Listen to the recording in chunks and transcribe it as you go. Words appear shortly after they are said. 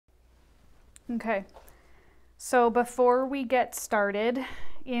Okay, so before we get started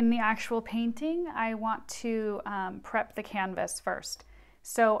in the actual painting, I want to prep the canvas first.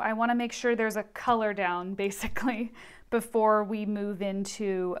 So I want to make sure there's a color down basically before we move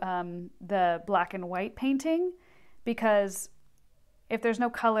into the black and white painting, because if there's no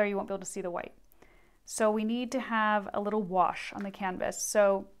color, you won't be able to see the white. So we need to have a little wash on the canvas.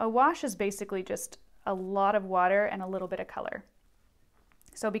 So a wash is basically just a lot of water and a little bit of color.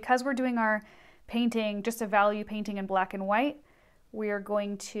 So because we're doing our painting, just a value painting in black and white, we are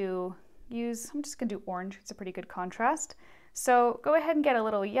going to use, I'm just going to do orange. It's a pretty good contrast. So go ahead and get a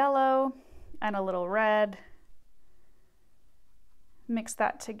little yellow and a little red. Mix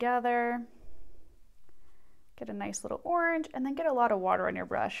that together. Get a nice little orange and then get a lot of water on your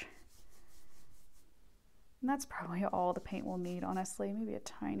brush. And that's probably all the paint we'll need, honestly, maybe a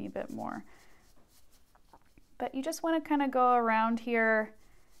tiny bit more. But you just want to kind of go around here,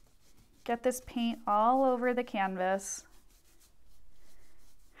 get this paint all over the canvas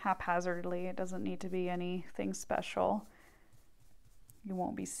haphazardly. It doesn't need to be anything special. You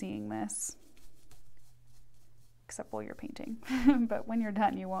won't be seeing this except while you're painting. But when you're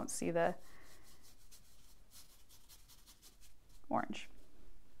done, you won't see the orange.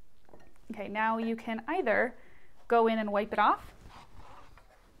 Okay, now you can either go in and wipe it off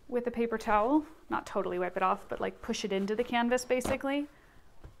with a paper towel, not totally wipe it off, but like push it into the canvas basically,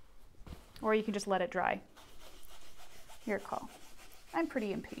 or you can just let it dry. Your call. I'm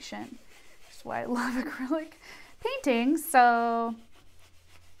pretty impatient, that's why I love acrylic painting, so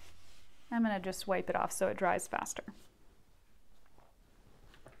I'm gonna just wipe it off so it dries faster.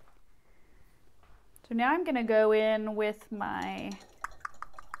 So now I'm gonna go in with my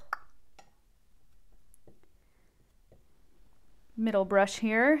middle brush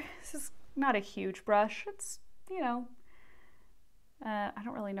here. This is not a huge brush. It's, you know, I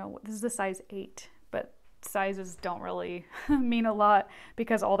don't really know what, this is the size 8, but sizes don't really mean a lot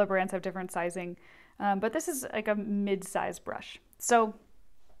because all the brands have different sizing. But this is like a mid-size brush. So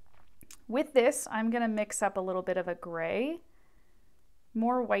with this, I'm gonna mix up a little bit of a gray,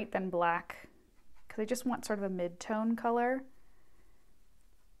 more white than black, because I just want sort of a mid-tone color.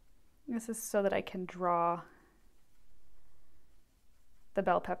 This is so that I can draw the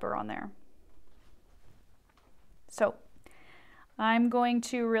bell pepper on there. So I'm going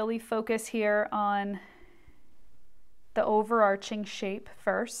to really focus here on the overarching shape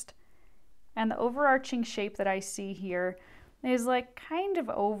first. And the overarching shape that I see here is like kind of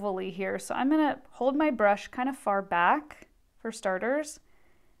ovally here. So I'm gonna hold my brush kind of far back for starters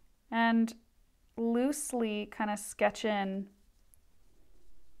and loosely kind of sketch in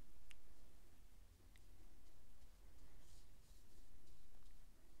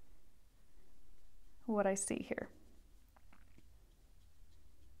what I see here.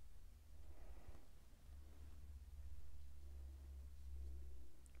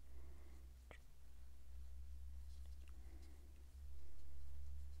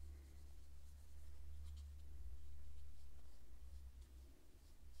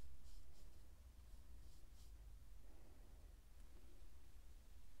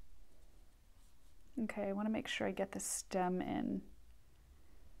 Okay, I want to make sure I get the stem in.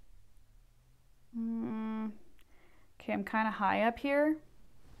 Okay, I'm kind of high up here.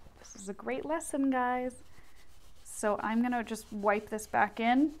 This is a great lesson, guys. So I'm gonna just wipe this back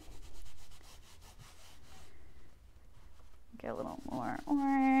in. Get a little more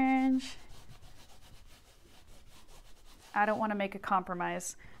orange. I don't want to make a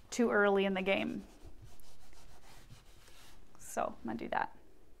compromise too early in the game. So I'm gonna do that.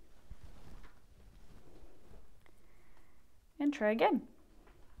 And try again.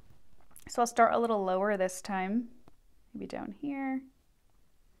 So I'll start a little lower this time, maybe down here.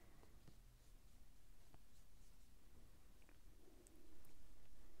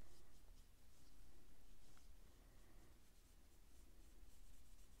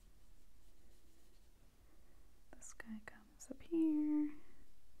 This guy comes up here.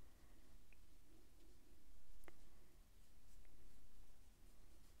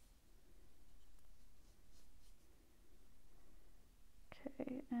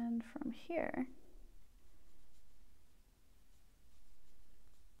 Okay, and from here,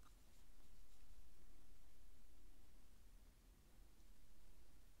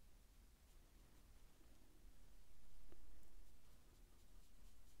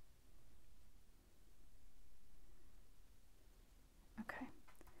 okay,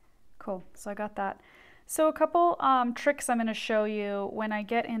 cool, so I got that. So a couple tricks I'm going to show you when I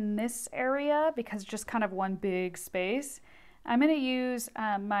get in this area, because it's just kind of one big space. I'm going to use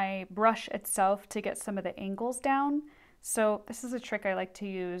my brush itself to get some of the angles down. So this is a trick I like to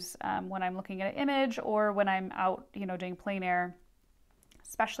use when I'm looking at an image or when I'm out, doing plein air,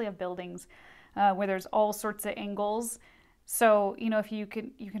 especially of buildings where there's all sorts of angles. So, if you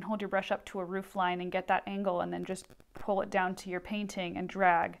can hold your brush up to a roof line and get that angle and then just pull it down to your painting and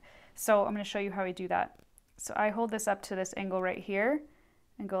drag. So I'm going to show you how I do that. So I hold this up to this angle right here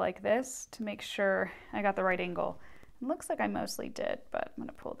and go like this to make sure I got the right angle. It looks like I mostly did, but I'm going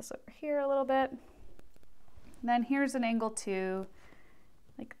to pull this over here a little bit. And then here's an angle too,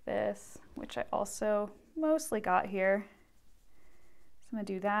 like this, which I also mostly got here. So I'm going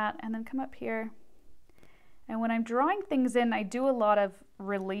to do that and then come up here. And when I'm drawing things in, I do a lot of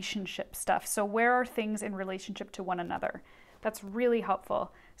relationship stuff. So where are things in relationship to one another? That's really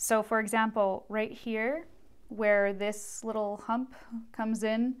helpful. So for example, right here, where this little hump comes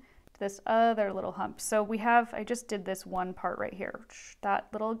in to this other little hump. So I just did this one part right here. That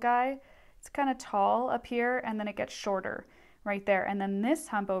little guy, it's kind of tall up here and then it gets shorter right there. And then this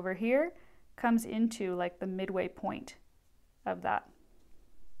hump over here comes into like the midway point of that.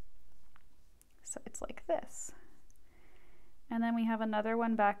 So it's like this. And then we have another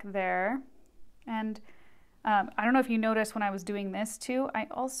one back there. And I don't know if you noticed when I was doing this too, I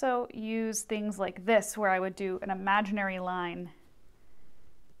also use things like this where I would do an imaginary line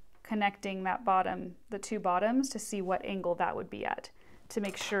connecting that bottom, the two bottoms, to see what angle that would be at, to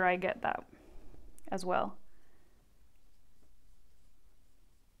make sure I get that as well.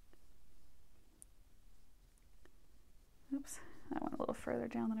 Oops, that went a little further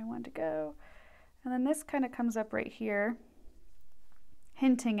down than I wanted to go. And then this kind of comes up right here,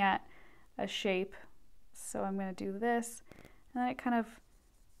 hinting at a shape. So I'm going to do this, and then it kind of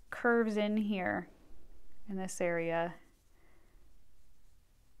curves in here in this area.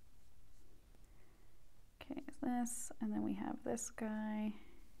 Okay, this, and then we have this guy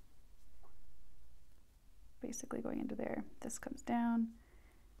basically going into there. This comes down,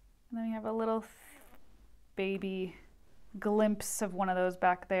 and then we have a little baby glimpse of one of those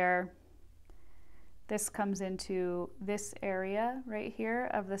back there. This comes into this area right here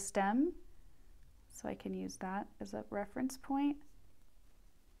of the stem, so I can use that as a reference point.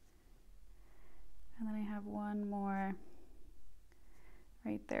 And then I have one more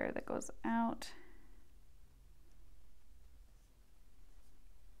right there that goes out.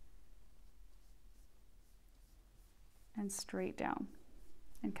 And straight down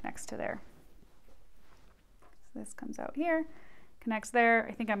and connects to there. So this comes out here, connects there.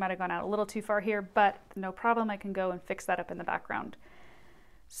 I think I might have gone out a little too far here, but no problem. I can go and fix that up in the background.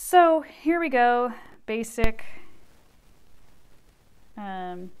 So here we go, basic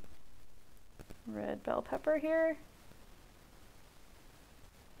red bell pepper here.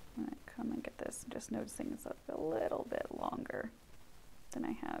 I'm gonna come and get this, just noticing it's a little bit longer than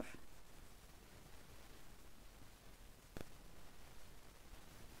I have.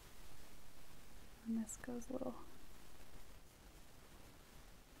 And this goes a little.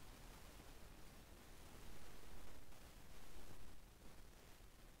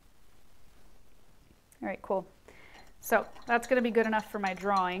 All right, cool. So that's going to be good enough for my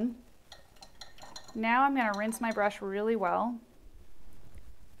drawing. Now I'm going to rinse my brush really well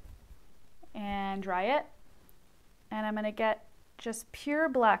and dry it. And I'm going to get just pure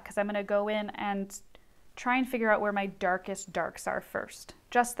black because I'm going to go in and try and figure out where my darkest darks are first.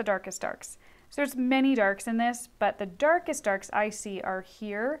 Just the darkest darks. So there's many darks in this, but the darkest darks I see are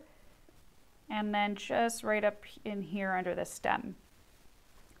here and then just right up in here under the stem.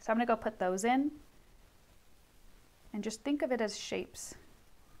 So I'm going to go put those in. And just think of it as shapes.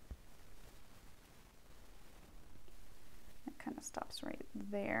 It kind of stops right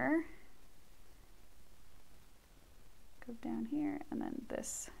there. Go down here, and then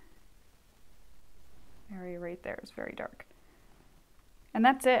this area right there is very dark. And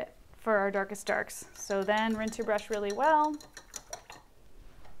that's it for our darkest darks. So then rinse your brush really well.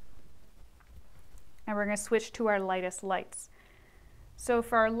 And we're going to switch to our lightest lights. So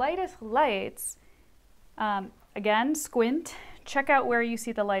for our lightest lights, again, squint, check out where you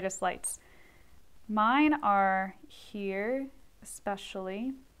see the lightest lights. Mine are here,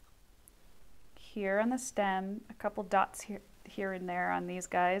 especially here on the stem, a couple dots here and there on these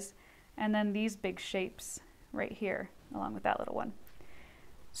guys, and then these big shapes right here, along with that little one.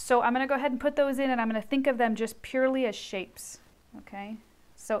 So I'm going to go ahead and put those in, and I'm going to think of them just purely as shapes, okay?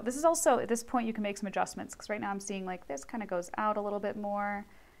 So this is also, at this point, you can make some adjustments, because right now I'm seeing like this kind of goes out a little bit more.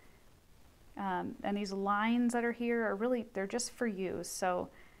 And these lines that are here are really, they're just for you. So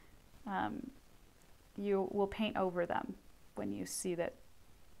you will paint over them when you see that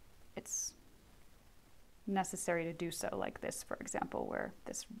it's necessary to do so, like this, for example, where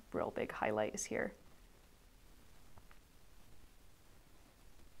this real big highlight is here.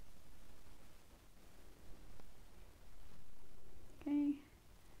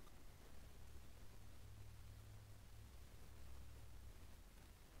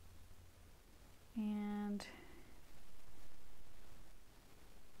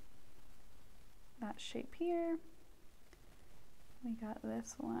 that shape here. We got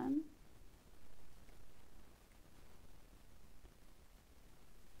this one.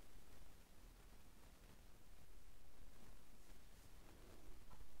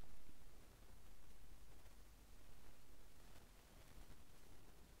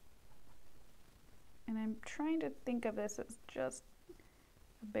 And I'm trying to think of this as just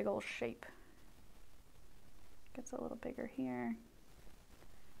a big old shape. Gets a little bigger here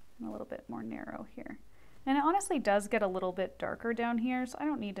and a little bit more narrow here. And it honestly does get a little bit darker down here, so I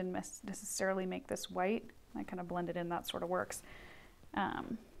don't need to necessarily make this white. I kind of blend it in, that sort of works.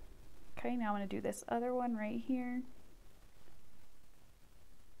 Okay, now I'm going to do this other one right here.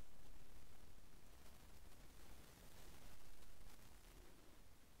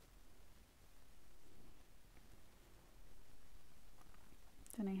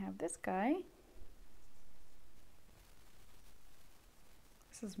 Then I have this guy.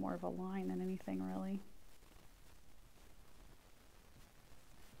 This is more of a line than anything, really.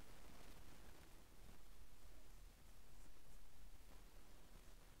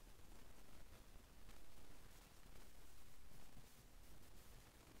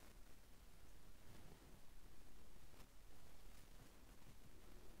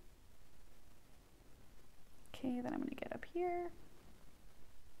 Okay, then I'm going to get up here.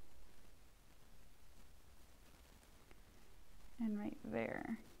 And right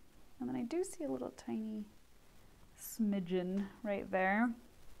there. And then I do see a little tiny smidgen right there.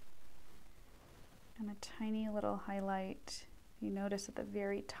 And a tiny little highlight. If you notice at the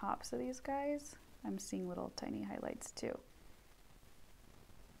very tops of these guys, I'm seeing little tiny highlights too.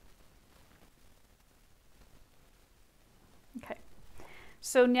 Okay.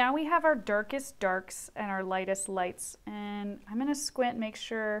 So now we have our darkest darks and our lightest lights, and I'm going to squint, make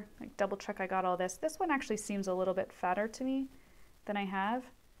sure, like double check I got all this. This one actually seems a little bit fatter to me than I have.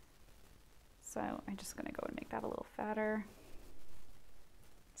 So I'm just going to go and make that a little fatter.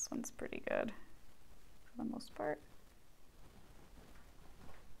 This one's pretty good for the most part.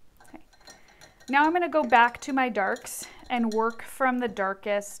 Okay. Now I'm going to go back to my darks and work from the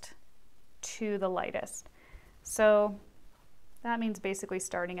darkest to the lightest. So that means basically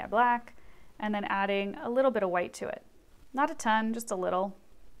starting at black and then adding a little bit of white to it. Not a ton, just a little.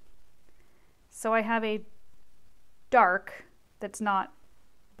 So I have a dark that's not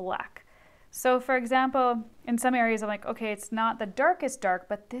black. So for example, in some areas I'm like, okay, it's not the darkest dark,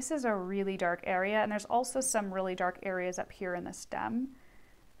 but this is a really dark area, and there's also some really dark areas up here in the stem.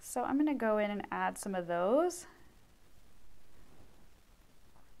 So I'm gonna go in and add some of those.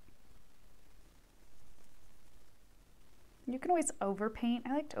 You can always overpaint.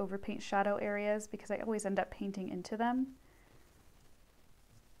 I like to overpaint shadow areas because I always end up painting into them.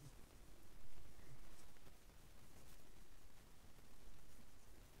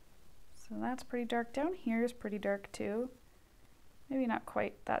 So that's pretty dark. Down here is pretty dark too. Maybe not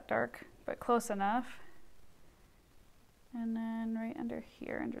quite that dark, but close enough. And then right under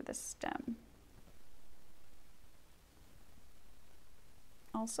here, under the stem.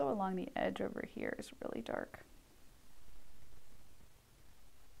 Also along the edge over here is really dark.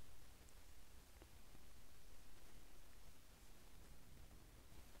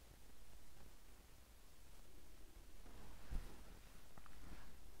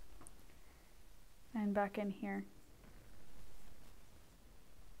 And back in here.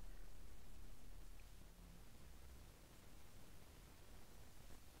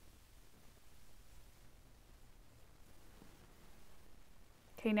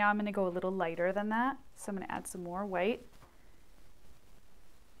 Okay, now I'm going to go a little lighter than that. So I'm going to add some more white.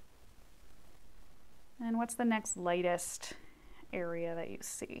 And what's the next lightest area that you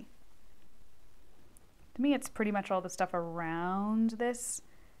see? To me, it's pretty much all the stuff around this.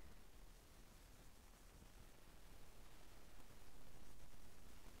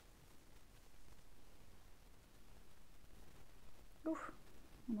 Oof,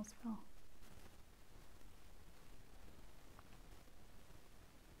 almost fell.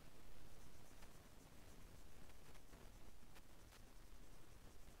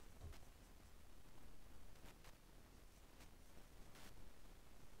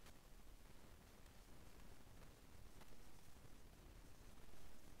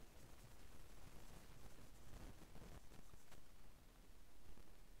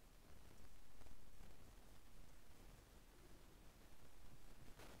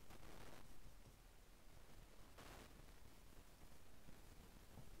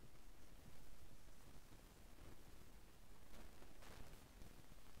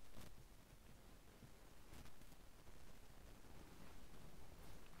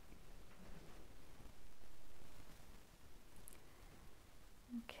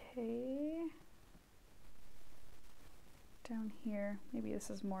 Okay, here. Maybe this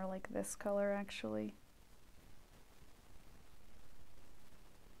is more like this color actually.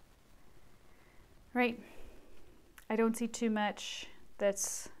 Right. I don't see too much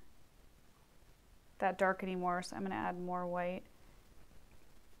that's that dark anymore, so I'm going to add more white.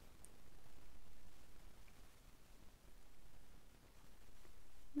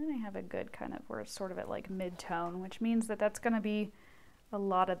 And then I have a good kind of, we're sort of at like mid-tone, which means that that's going to be a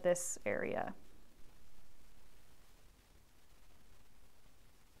lot of this area.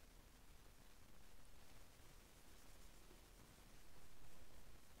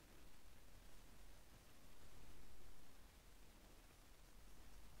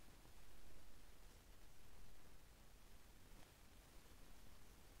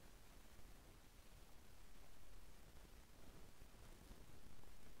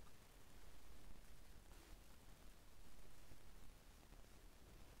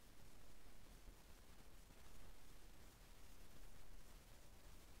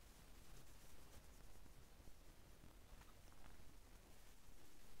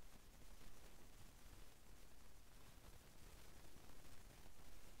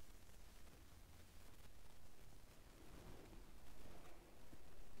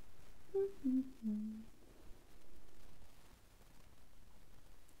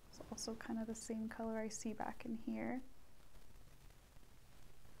 It's also kind of the same color I see back in here.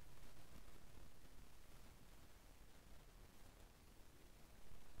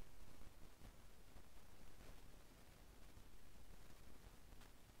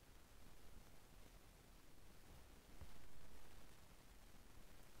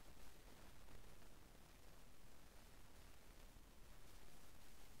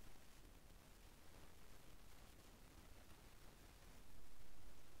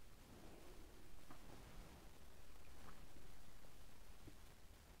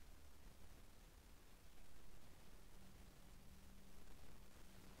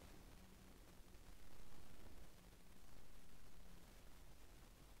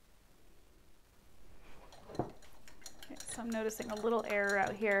 So I'm noticing a little error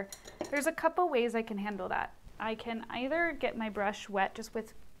out here. There's a couple ways I can handle that. I can either get my brush wet just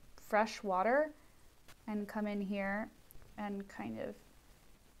with fresh water and come in here and kind of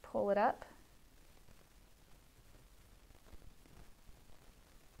pull it up.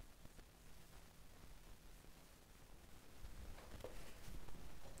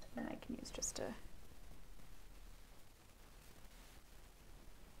 And I can use just a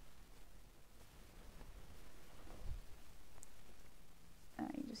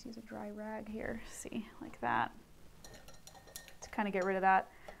you just use a dry rag here, see, like that, to kind of get rid of that.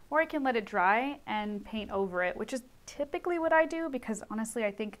 Or I can let it dry and paint over it, which is typically what I do, because honestly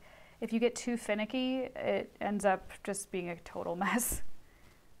I think if you get too finicky, it ends up just being a total mess.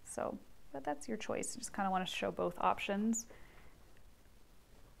 So, but that's your choice. Just kind of want to show both options.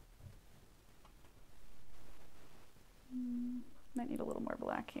 Might need a little more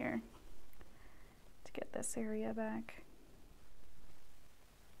black here to get this area back.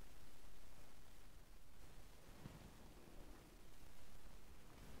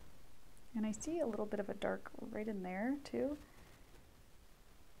 And I see a little bit of a dark right in there too.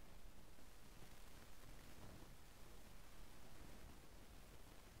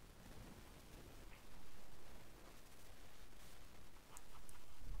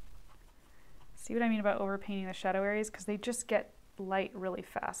 See what I mean about overpainting the shadow areas? Because they just get light really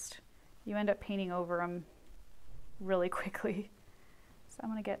fast. You end up painting over them really quickly. So I'm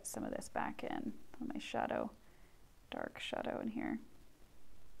going to get some of this back in on my shadow, dark shadow in here.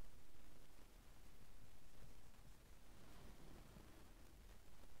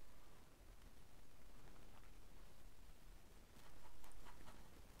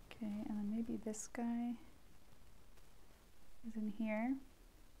 Okay, and then maybe this guy is in here.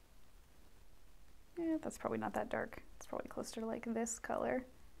 Yeah, that's probably not that dark. It's probably closer to like this color.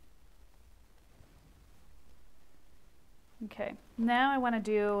 Okay, now I want to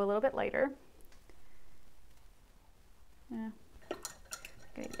do a little bit lighter. I'm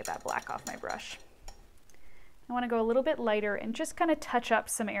gonna get that black off my brush. I want to go a little bit lighter and just kind of touch up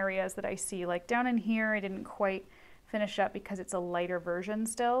some areas that I see. Like down in here, I didn't quite finish up because it's a lighter version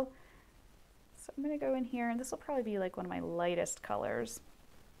still. So I'm going to go in here, and this will probably be like one of my lightest colors.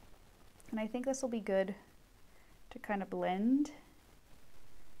 And I think this will be good to kind of blend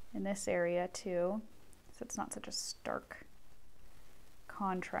in this area too, so it's not such a stark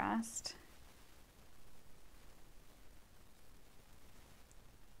contrast.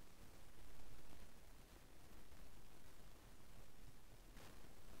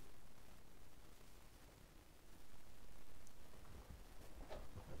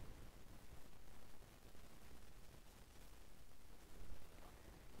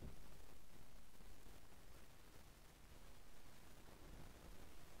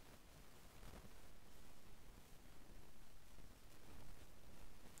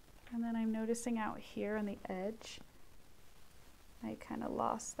 And then I'm noticing out here on the edge, I kind of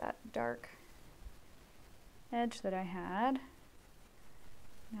lost that dark edge that I had.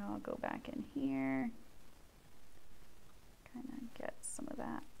 Now I'll go back in here, kind of get some of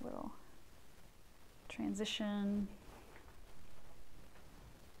that little transition.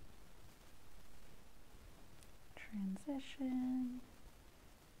 Transition.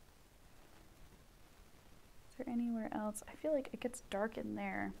 Is there anywhere else? I feel like it gets dark in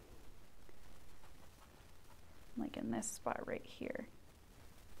there. Like in this spot right here.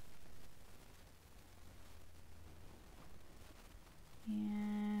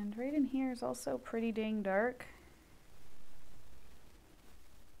 And right in here is also pretty dang dark.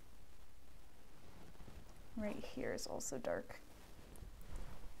 Right here is also dark.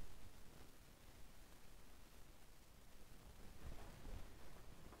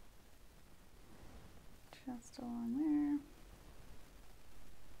 Just along there.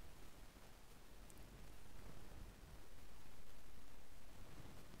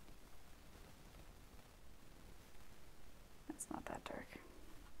 That's not that dark.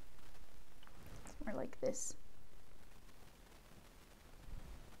 It's more like this.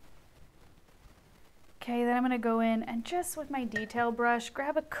 Okay, then I'm going to go in and just with my detail brush,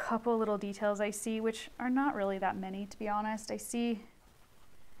 grab a couple little details I see, which are not really that many, to be honest. I see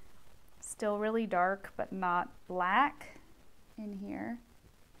still really dark, but not black in here.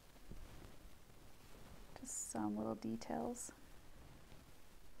 Just some little details.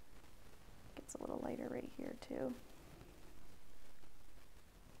 Gets a little lighter right here too.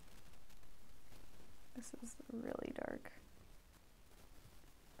 This is really dark,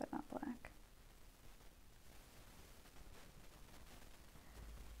 but not black.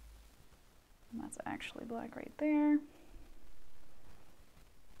 And that's actually black right there.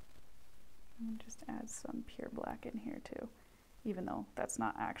 And just add some pure black in here too, even though that's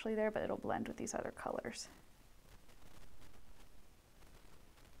not actually there, but it'll blend with these other colors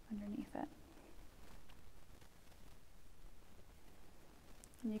underneath it.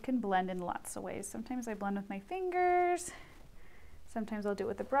 And you can blend in lots of ways. Sometimes I blend with my fingers, sometimes I'll do it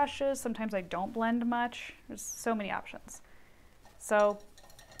with the brushes, sometimes I don't blend much. There's so many options. So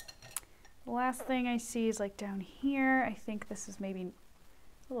the last thing I see is like down here. I think this is maybe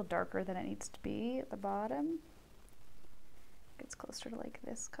a little darker than it needs to be at the bottom. Gets closer to like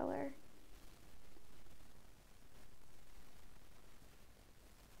this color.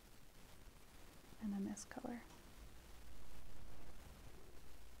 And then this color.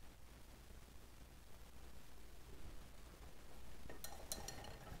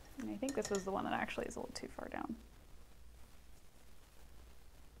 And I think this was the one that actually is a little too far down.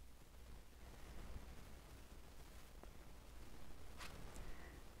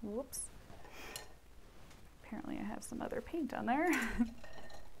 Whoops. Apparently I have some other paint on there. Let's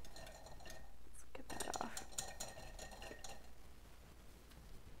get that off.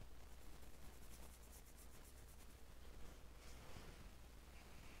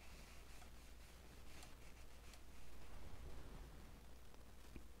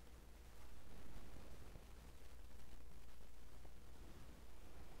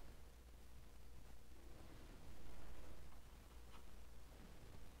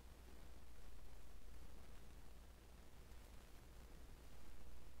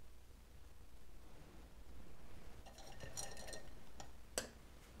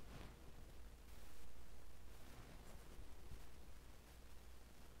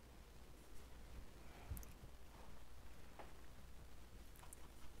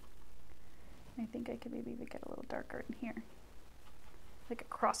 I think I could maybe even get a little darker in here, like a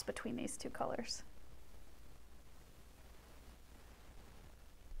cross between these two colors.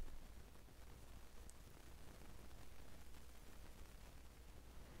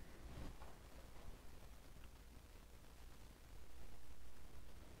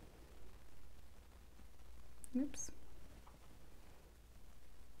 Oops.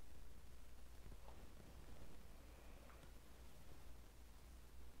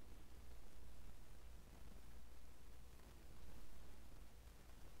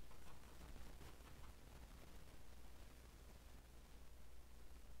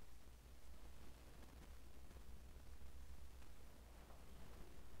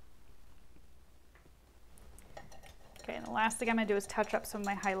 Okay, and the last thing I'm going to do is touch up some of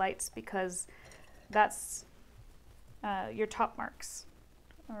my highlights because that's your top marks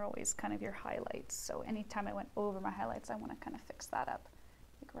are always kind of your highlights. So anytime I went over my highlights, I want to kind of fix that up,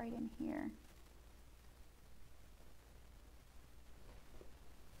 like right in here.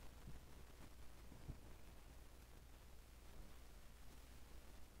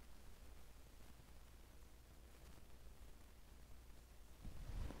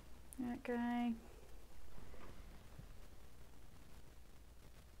 that guy.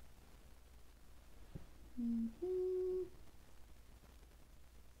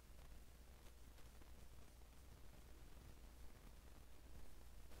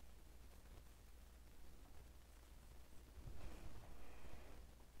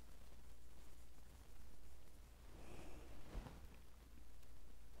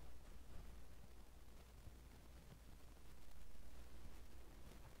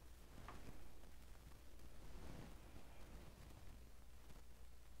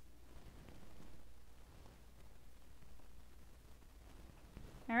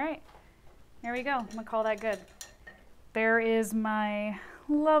 All right, there we go. I'm gonna call that good. There is my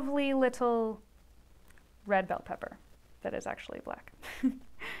lovely little red bell pepper that is actually black.